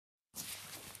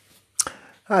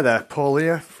Hi there, Paul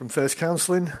here from First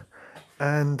Counselling,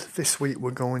 and this week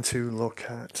we're going to look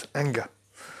at anger.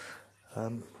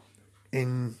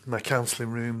 In my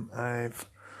counselling room, I've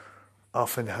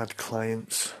often had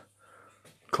clients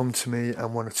come to me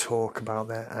and want to talk about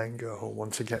their anger, or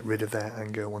want to get rid of their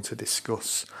anger, want to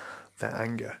discuss their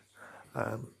anger.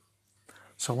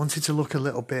 So I wanted to look a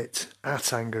little bit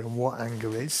at anger and what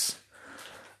anger is,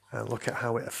 look at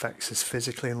how it affects us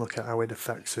physically and look at how it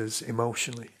affects us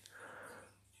emotionally.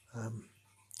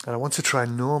 And I want to try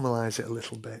and normalise it a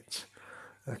little bit.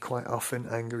 Quite often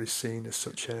anger is seen as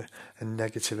such a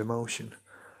negative emotion.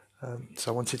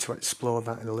 So I wanted to explore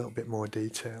that in a little bit more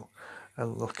detail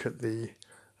and look at the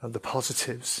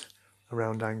positives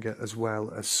around anger, as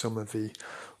well as some of the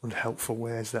unhelpful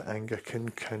ways that anger can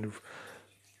kind of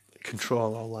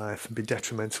control our life and be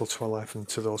detrimental to our life and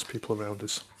to those people around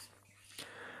us.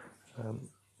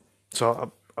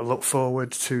 So I look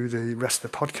forward to the rest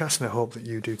of the podcast, and I hope that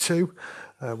you do too,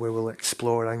 where we'll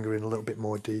explore anger in a little bit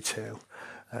more detail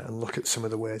and look at some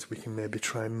of the ways we can maybe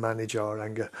try and manage our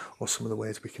anger, or some of the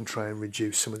ways we can try and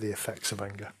reduce some of the effects of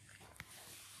anger.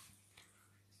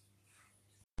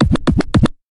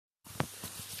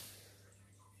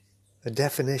 A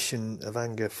definition of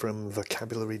anger from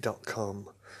vocabulary.com.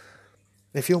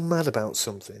 If you're mad about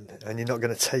something and you're not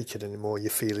going to take it anymore, you're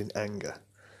feeling anger.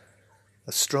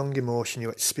 A strong emotion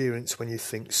you experience when you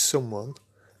think someone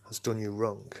has done you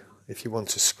wrong. If you want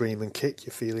to scream and kick,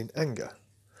 you're feeling anger.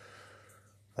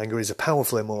 Anger is a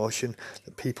powerful emotion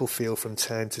that people feel from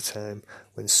time to time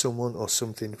when someone or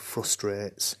something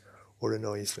frustrates or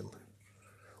annoys them.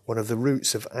 One of the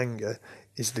roots of anger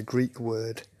is the Greek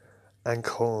word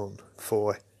ankhon,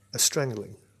 for a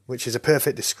strangling, which is a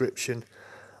perfect description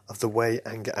of the way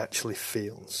anger actually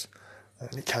feels.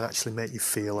 And it can actually make you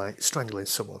feel like strangling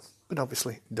someone. But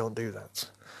obviously, don't do that.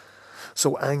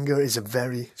 So anger is a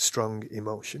very strong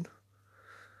emotion,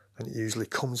 and it usually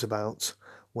comes about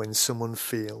when someone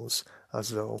feels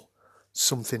as though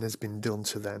something has been done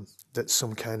to them, that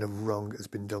some kind of wrong has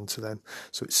been done to them.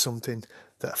 So it's something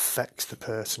that affects the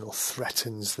person or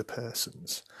threatens the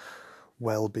person's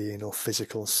well-being or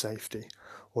physical safety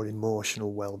or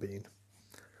emotional well-being.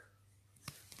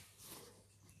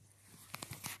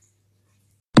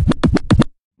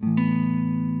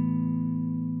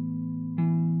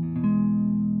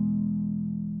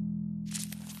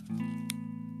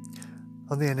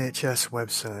 On the NHS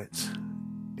website,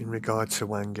 in regard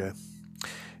to anger,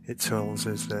 it tells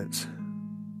us that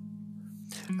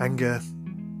anger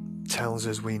tells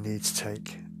us we need to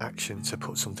take action to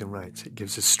put something right. It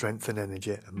gives us strength and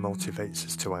energy and motivates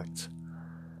us to act.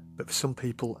 But for some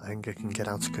people, anger can get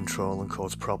out of control and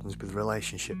cause problems with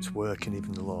relationships, work and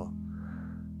even the law.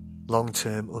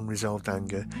 Long-term unresolved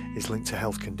anger is linked to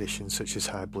health conditions such as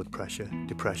high blood pressure,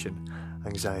 depression,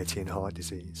 anxiety and heart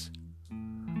disease.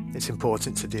 It's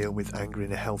important to deal with anger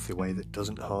in a healthy way that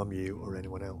doesn't harm you or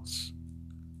anyone else.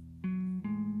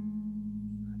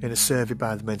 In a survey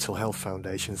by the Mental Health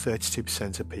Foundation,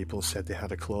 32% of people said they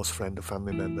had a close friend or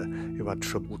family member who had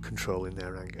trouble controlling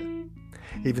their anger.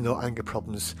 Even though anger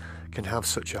problems can have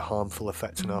such a harmful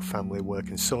effect on our family, work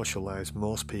and social lives,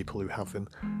 most people who have them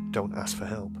don't ask for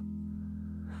help.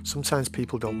 Sometimes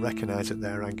people don't recognise that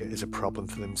their anger is a problem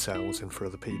for themselves and for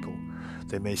other people.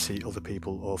 They may see other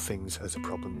people or things as a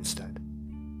problem instead.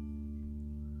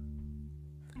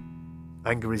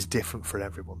 Anger is different for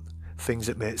everyone. Things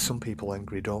that make some people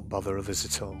angry don't bother others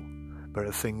at all. But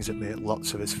are things that make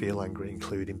lots of us feel angry,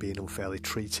 including being unfairly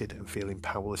treated and feeling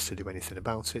powerless to do anything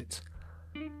about it,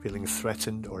 feeling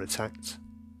threatened or attacked,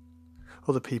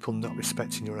 other people not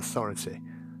respecting your authority,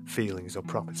 feelings or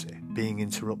property, being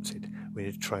interrupted when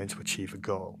you're trying to achieve a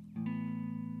goal.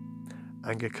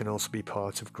 Anger can also be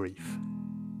part of grief.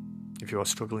 If you are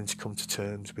struggling to come to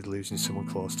terms with losing someone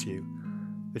close to you,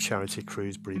 the charity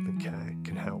Cruse Bereavement Care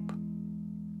can help.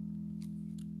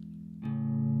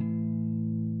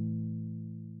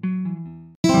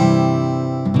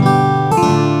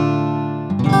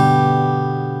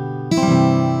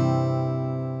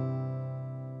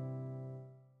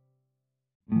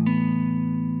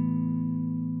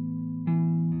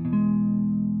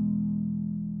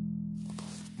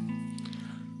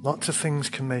 Lots of things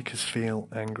can make us feel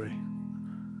angry.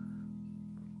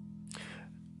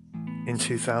 In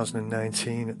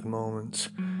 2019, at the moment,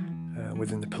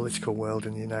 within the political world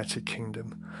in the United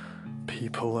Kingdom,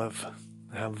 people have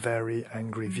very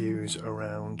angry views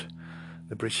around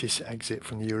the British exit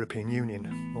from the European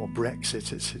Union, or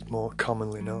Brexit as it's more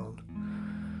commonly known.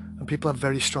 And people have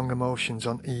very strong emotions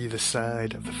on either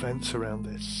side of the fence around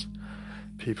this.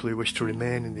 People who wish to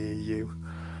remain in the EU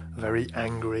are very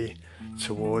angry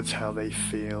towards how they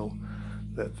feel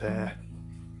that their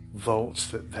votes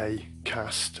that they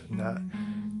cast and that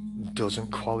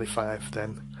doesn't qualify for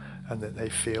them, and that they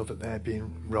feel that they're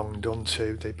being wrong done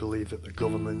to. They believe that the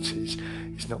government is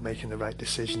not making the right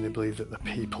decision. They believe that the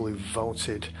people who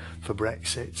voted for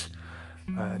Brexit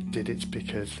did it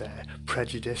because they're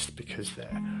prejudiced, because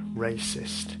they're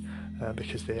racist,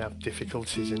 because they have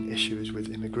difficulties and issues with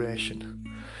immigration.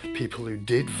 People who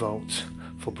did vote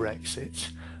for Brexit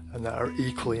and that are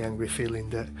equally angry, feeling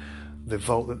that the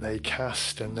vote that they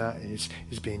cast and that is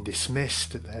being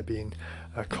dismissed, that they're being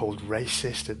called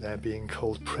racist, that they're being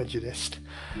called prejudiced,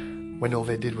 when all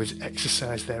they did was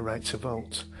exercise their right to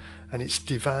vote. And it's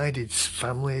divided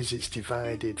families, it's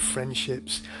divided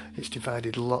friendships, it's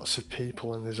divided lots of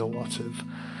people, and there's a lot of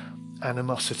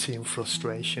animosity and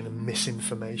frustration and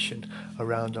misinformation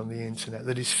around on the internet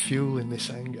that is fueling this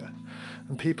anger.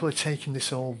 And people are taking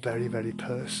this all very, very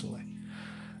personally.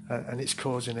 And it's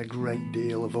causing a great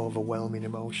deal of overwhelming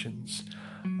emotions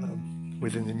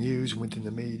within the news and within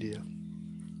the media.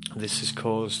 This has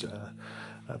caused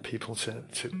people to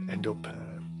end up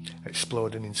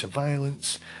exploding into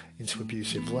violence, into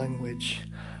abusive language,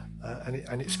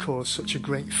 and it's caused such a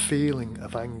great feeling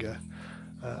of anger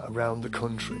around the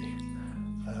country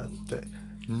that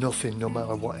nothing, no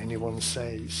matter what anyone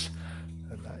says,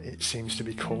 it seems to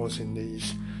be causing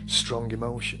these strong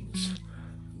emotions.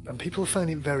 And people find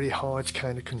it very hard to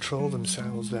kind of control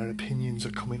themselves. Their opinions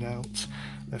are coming out.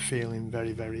 They're feeling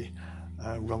very, very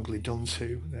wrongly done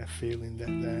to. They're feeling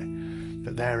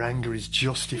that their anger is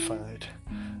justified.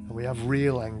 And we have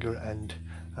real anger and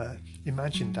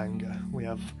imagined anger. We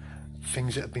have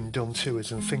things that have been done to us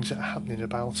and things that are happening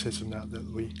about us and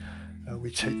that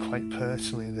we take quite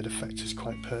personally and that affect us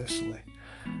quite personally.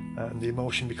 And the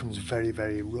emotion becomes very,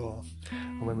 very raw.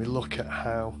 And when we look at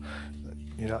how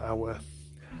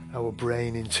our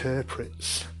brain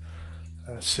interprets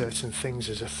certain things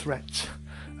as a threat,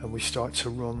 and we start to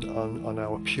run on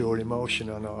our pure emotion,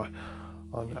 on our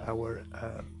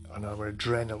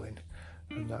adrenaline,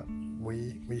 and that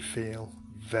we feel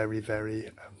very, very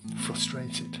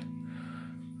frustrated.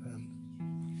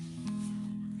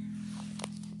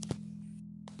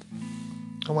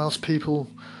 And whilst people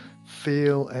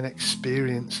feel and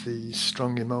experience these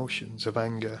strong emotions of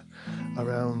anger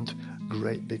around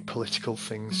great big political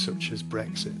things such as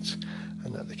Brexit,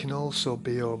 and that they can also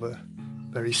be over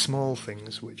very small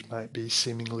things which might be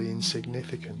seemingly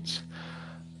insignificant.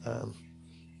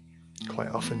 Quite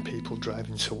often people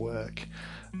driving to work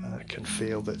can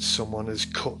feel that someone has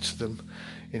cut them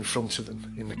in front of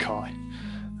them in the car.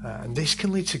 And this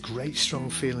can lead to great strong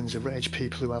feelings of rage.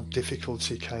 People who have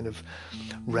difficulty kind of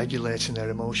regulating their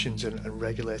emotions and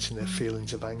regulating their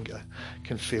feelings of anger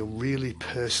can feel really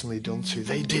personally done to.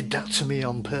 They did that to me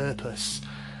on purpose,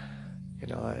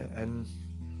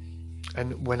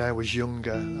 and when I was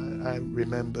younger, I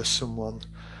remember someone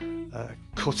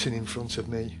cutting in front of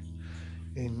me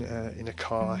in a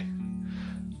car.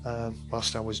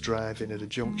 Whilst I was driving at a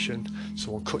junction,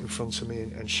 someone cut in front of me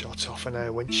and shot off, and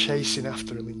I went chasing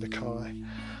after him in the car.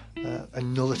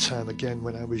 Another time again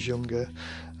when I was younger,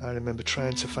 I remember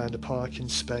trying to find a parking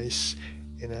space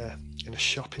in a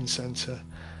shopping centre,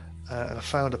 and I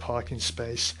found a parking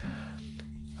space.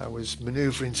 I was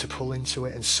manoeuvring to pull into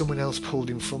it, and someone else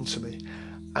pulled in front of me,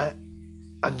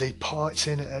 and they parked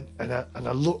in it, and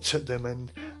I looked at them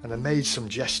and I made some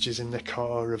gestures in the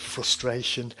car of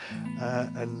frustration,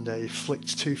 and they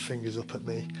flicked two fingers up at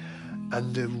me,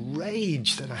 and the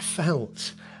rage that I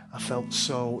felt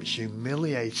so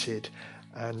humiliated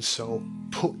and so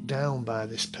put down by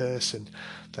this person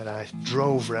that I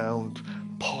drove round,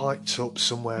 parked up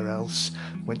somewhere else,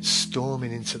 went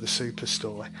storming into the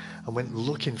superstore and went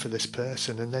looking for this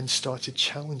person, and then started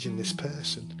challenging this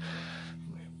person.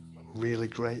 Really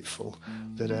grateful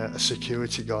that a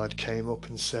security guard came up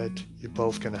and said, "You're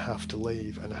both going to have to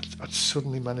leave." And I'd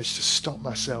suddenly managed to stop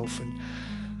myself and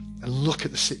look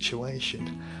at the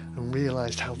situation and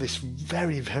realised how this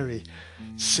very, very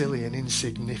silly and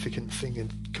insignificant thing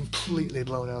had completely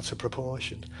blown out of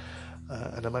proportion.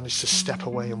 And I managed to step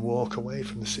away and walk away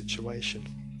from the situation.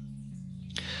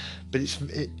 But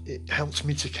it helped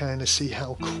me to kind of see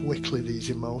how quickly these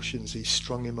emotions, these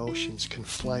strong emotions, can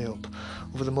fly up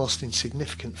over the most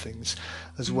insignificant things,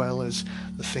 as well as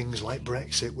the things like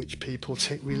Brexit, which people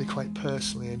take really quite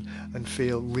personally and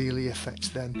feel really affects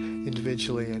them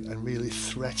individually and really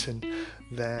threaten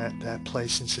their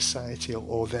place in society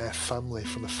or their family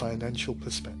from a financial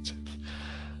perspective.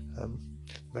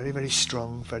 Very, very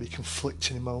strong, very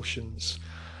conflicting emotions.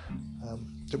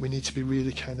 That we need to be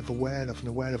really kind of aware of, and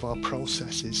aware of our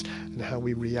processes and how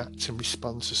we react and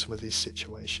respond to some of these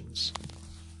situations.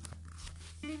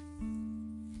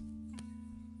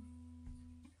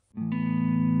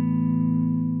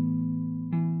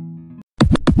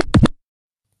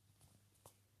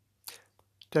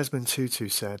 Desmond Tutu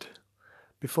said,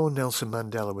 "Before Nelson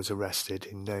Mandela was arrested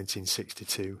in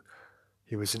 1962,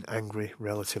 he was an angry,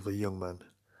 relatively young man.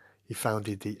 He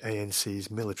founded the ANC's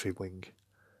military wing.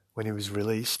 When he was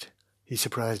released, he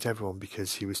surprised everyone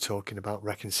because he was talking about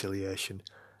reconciliation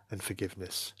and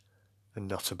forgiveness, and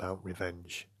not about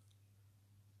revenge."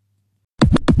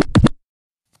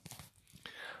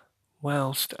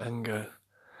 Whilst anger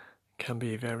can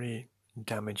be very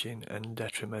damaging and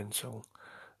detrimental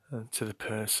to the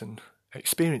person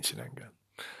experiencing anger,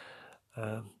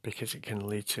 because it can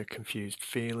lead to confused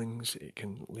feelings, it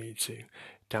can lead to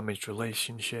damaged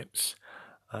relationships,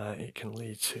 it can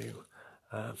lead to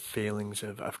feelings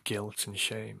of guilt and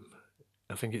shame.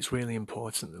 I think it's really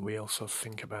important that we also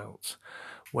think about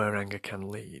where anger can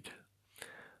lead.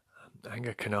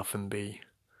 Anger can often be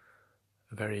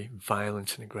a very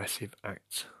violent and aggressive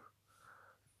act.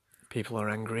 People are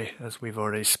angry, as we've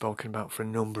already spoken about, for a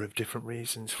number of different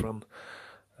reasons, from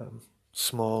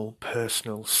small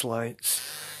personal slights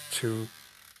to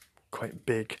quite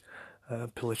big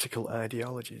political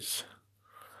ideologies.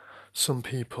 Some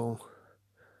people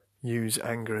use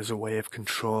anger as a way of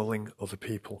controlling other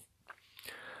people.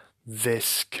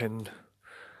 This can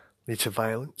lead to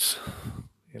violence.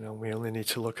 We only need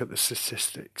to look at the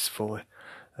statistics for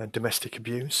domestic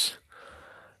abuse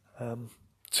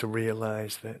to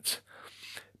realise that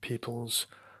people's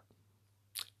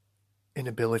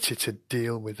inability to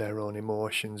deal with their own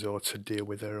emotions or to deal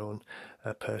with their own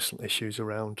personal issues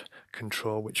around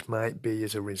control, which might be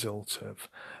as a result of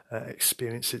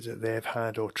experiences that they've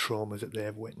had or traumas that they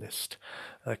have witnessed,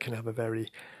 can have a very,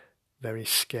 very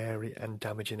scary and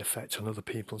damaging effect on other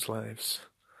people's lives.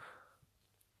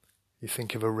 You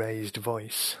think of a raised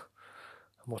voice,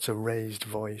 and what a raised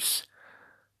voice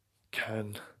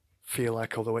can feel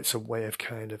like, although it's a way of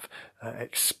kind of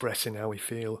expressing how we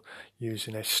feel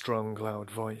using a strong, loud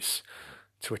voice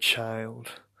to a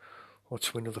child or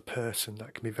to another person.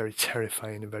 That can be very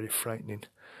terrifying and very frightening,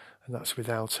 and that's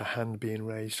without a hand being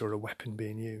raised or a weapon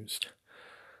being used.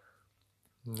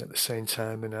 And at the same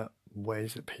time, in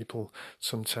ways that people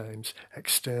sometimes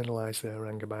externalise their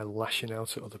anger by lashing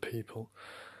out at other people,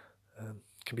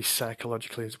 can be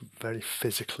psychologically as very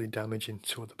physically damaging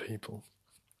to other people.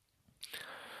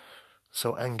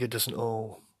 So anger doesn't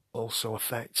also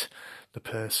affect the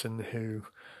person who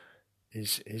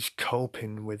is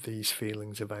coping with these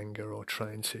feelings of anger, or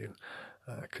trying to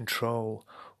control,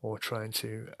 or trying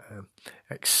to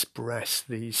express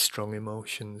these strong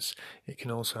emotions. It can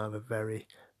also have a very,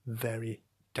 very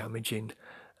damaging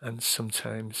and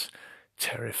sometimes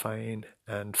terrifying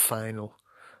and final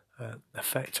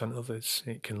effect on others.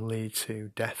 It can lead to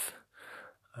death.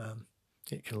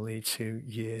 It can lead to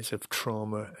years of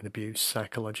trauma and abuse,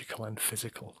 psychological and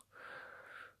physical.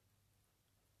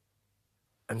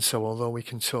 And so although we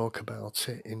can talk about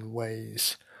it in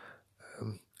ways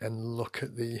and look at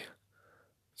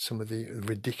some of the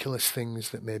ridiculous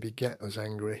things that maybe get us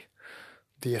angry,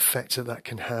 the effect that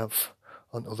can have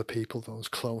on other people, those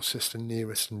closest and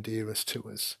nearest and dearest to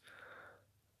us,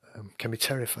 can be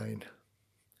terrifying.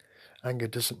 Anger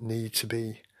doesn't need to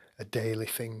be a daily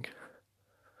thing.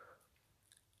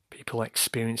 People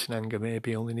experiencing anger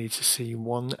maybe only need to see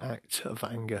one act of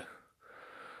anger,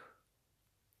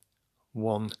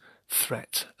 one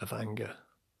threat of anger,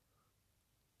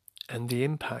 and the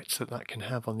impact that can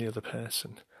have on the other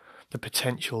person, the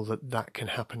potential that can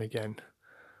happen again,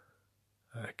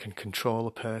 can control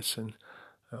a person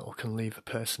or can leave a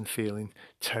person feeling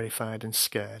terrified and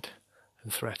scared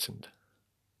and threatened.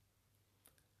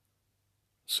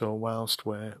 So whilst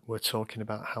we're talking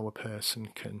about how a person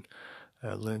can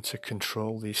learn to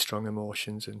control these strong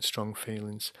emotions and strong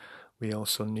feelings, we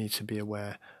also need to be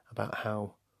aware about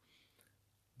how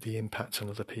the impact on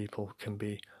other people can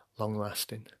be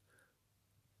long-lasting.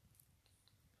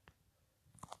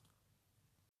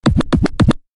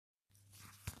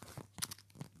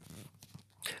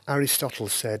 Aristotle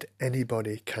said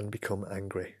anybody can become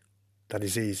angry. That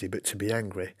is easy, but to be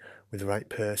angry with the right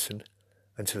person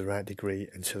and to the right degree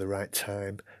and to the right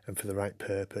time and for the right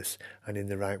purpose and in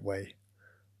the right way,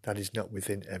 that is not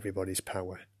within everybody's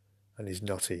power and is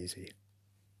not easy.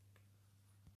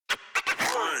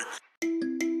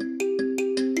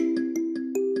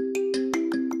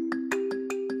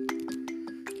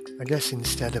 I guess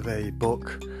instead of a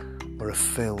book or a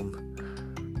film,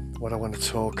 what I want to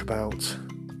talk about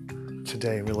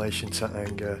today in relation to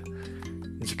anger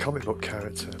is a comic book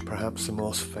character, perhaps the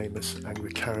most famous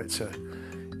angry character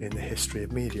in the history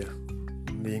of media,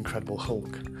 The Incredible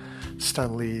Hulk.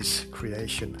 Stan Lee's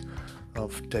creation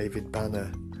of David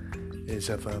Banner is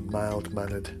of a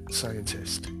mild-mannered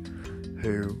scientist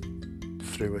who,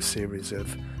 through a series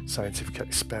of scientific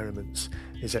experiments,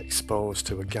 is exposed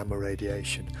to a gamma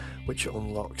radiation, which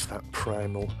unlocks that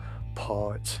primal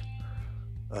part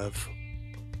of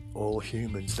all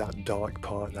humans, that dark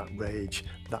part, that rage,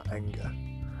 that anger.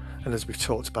 And as we've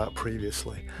talked about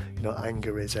previously,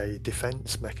 anger is a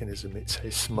defense mechanism. It's a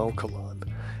smoke alarm.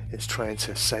 It's trying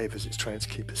to save us. It's trying to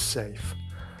keep us safe.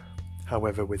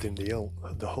 However, within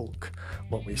the Hulk,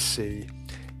 what we see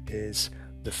is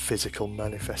the physical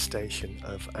manifestation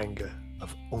of anger,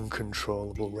 of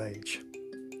uncontrollable rage.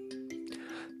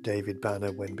 David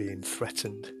Banner, when being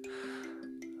threatened,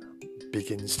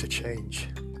 begins to change.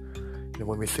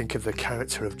 When we think of the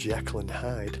character of Jekyll and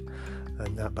Hyde,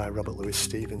 and that by Robert Louis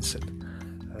Stevenson,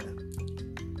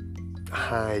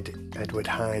 Edward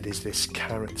Hyde is this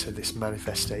character, this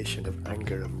manifestation of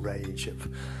anger, of rage, of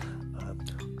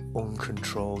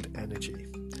uncontrolled energy.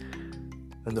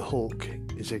 And the Hulk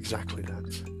is exactly that.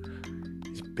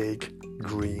 This big,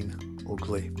 green,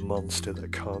 ugly monster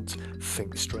that can't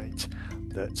think straight,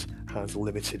 that has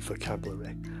limited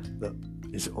vocabulary, that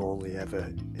is only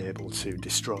ever able to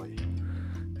destroy.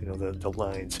 The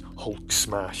lines, Hulk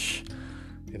smash.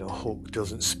 Hulk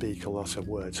doesn't speak a lot of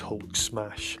words. Hulk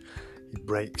smash. He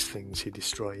breaks things, he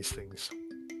destroys things.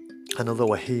 And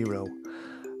although a hero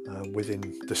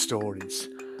within the stories,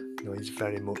 he's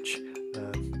very much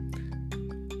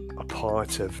a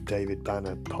part of David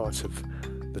Banner, part of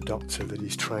the Doctor that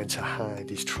he's trying to hide,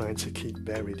 he's trying to keep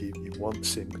buried. He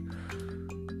wants him,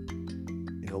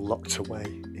 locked away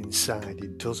inside. He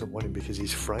doesn't want him because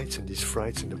he's frightened. He's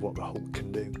frightened of what the Hulk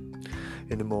can do.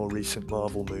 In the more recent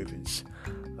Marvel movies,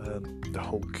 the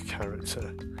Hulk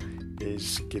character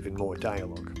is given more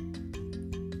dialogue.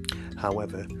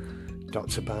 However,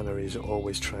 Dr. Banner is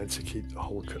always trying to keep the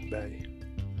Hulk at bay.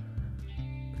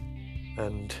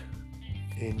 And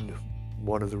in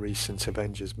one of the recent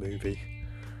Avengers movie,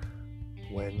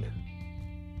 when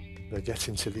they're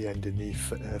getting to the end in the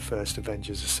first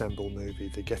Avengers Assemble movie,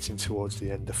 they're getting towards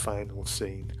the end, the final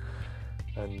scene,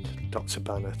 and Dr.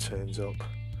 Banner turns up,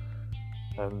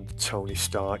 and Tony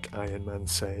Stark, Iron Man,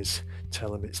 says,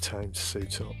 "Tell him it's time to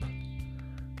suit up."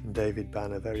 And David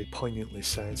Banner very poignantly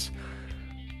says,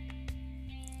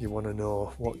 "You want to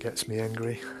know what gets me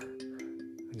angry?"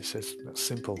 And he says, "That's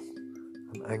simple.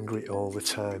 I'm angry all the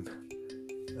time."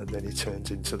 And then he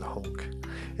turns into the Hulk.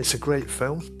 It's a great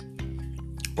film.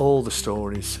 All the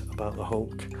stories about the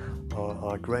Hulk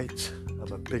are great.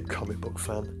 I'm a big comic book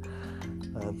fan,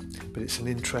 but it's an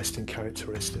interesting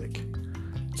characteristic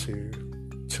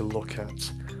to look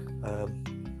at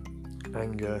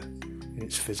anger in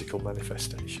its physical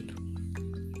manifestation.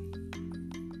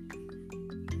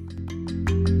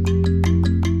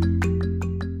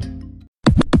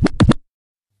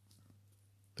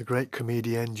 The great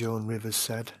comedian Joan Rivers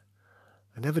said,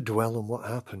 "I never dwell on what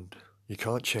happened. You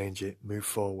can't change it. Move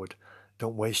forward.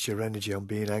 Don't waste your energy on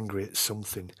being angry at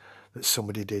something that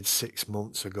somebody did 6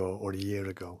 months ago or a year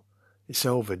ago. It's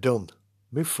over. Done.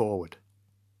 Move forward."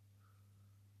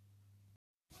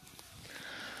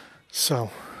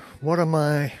 So, what are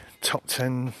my top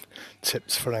 10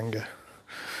 tips for anger?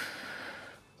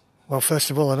 Well, first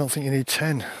of all, I don't think you need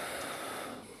 10.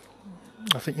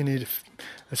 I think you need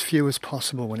as few as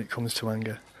possible when it comes to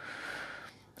anger.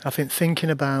 I think thinking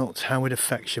about how it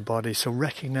affects your body, so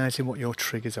recognising what your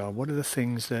triggers are, what are the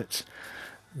things that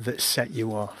set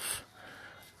you off,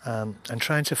 and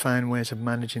trying to find ways of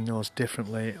managing those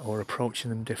differently or approaching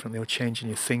them differently or changing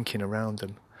your thinking around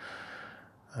them.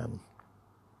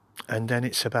 And then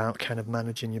it's about kind of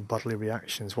managing your bodily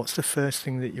reactions. What's the first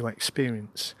thing that you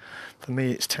experience? For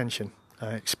me, it's tension.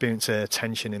 I experience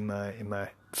tension in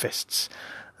my fists.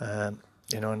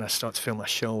 And I start to feel my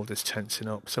shoulders tensing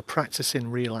up. So practicing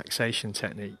relaxation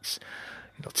techniques,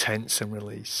 tense and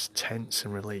release,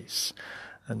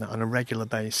 and that on a regular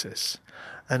basis.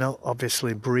 And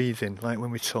obviously breathing, like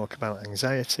when we talk about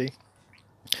anxiety,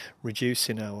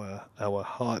 reducing our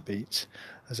heartbeat.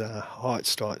 As our heart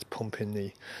starts pumping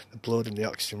the blood and the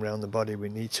oxygen around the body, we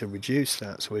need to reduce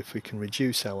that. So if we can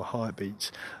reduce our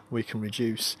heartbeat, we can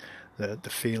reduce the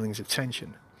feelings of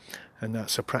tension. And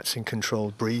that's so practicing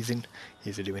controlled breathing,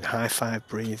 either doing high five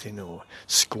breathing or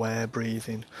square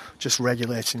breathing, just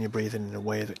regulating your breathing in a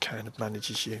way that kind of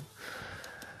manages you.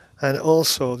 And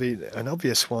also an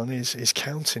obvious one is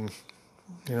counting.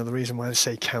 The reason why I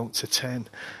say count to 10,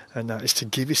 and that is to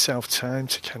give yourself time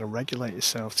to kind of regulate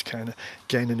yourself, to kind of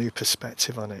gain a new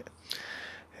perspective on it.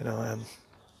 And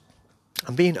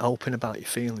being open about your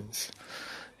feelings,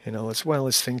 as well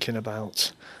as thinking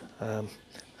about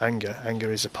anger.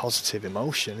 Anger is a positive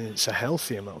emotion, and it's a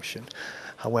healthy emotion.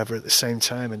 However, at the same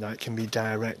time, and that can be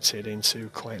directed into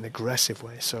quite an aggressive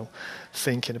way. So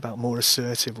thinking about more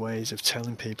assertive ways of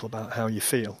telling people about how you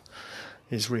feel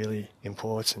is really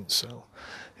important. So,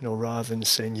 rather than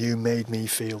saying, you made me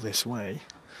feel this way,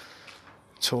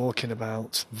 talking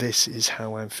about, this is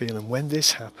how I'm feeling. When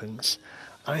this happens,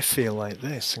 I feel like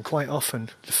this. And quite often,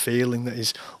 the feeling that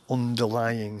is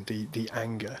underlying the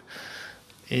anger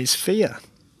is fear,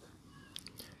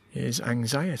 is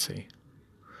anxiety.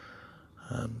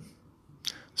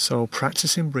 So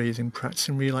practicing breathing,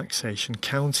 practicing relaxation,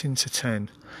 counting to 10,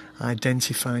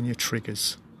 identifying your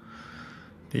triggers.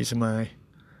 These are my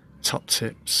top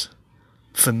tips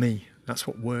for me. That's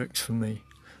what worked for me.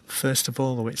 First of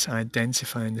all, though, it's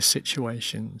identifying the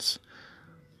situations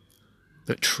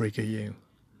that trigger you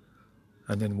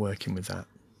and then working with that.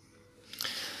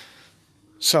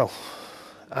 So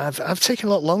I've taken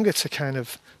a lot longer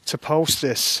to post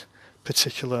this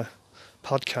particular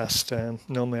podcast.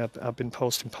 Normally I've been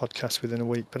posting podcasts within a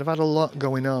week, but I've had a lot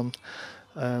going on.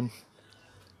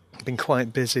 Been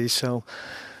quite busy, so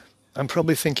I'm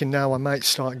probably thinking now I might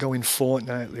start going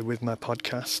fortnightly with my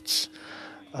podcasts,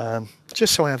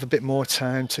 just so I have a bit more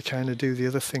time to kind of do the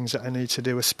other things that I need to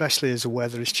do, especially as the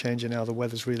weather is changing now. The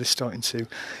weather's really starting to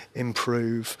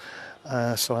improve,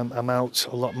 so I'm out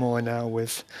a lot more now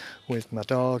with my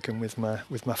dog and with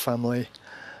my family,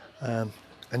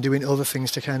 and doing other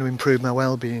things to kind of improve my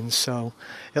well-being. So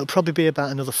it'll probably be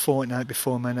about another fortnight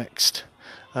before my next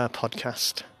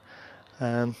podcast.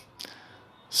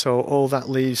 So all that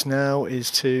leaves now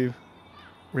is to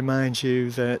remind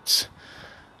you that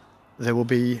there will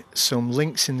be some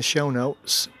links in the show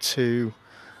notes to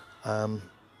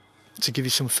give you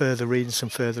some further reading, some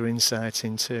further insight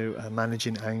into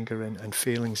managing anger and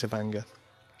feelings of anger.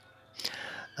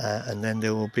 And then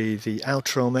there will be the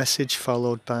outro message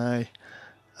followed by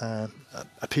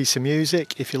a piece of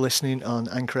music if you're listening on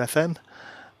Anchor FM.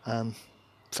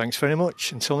 Thanks very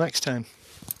much. Until next time.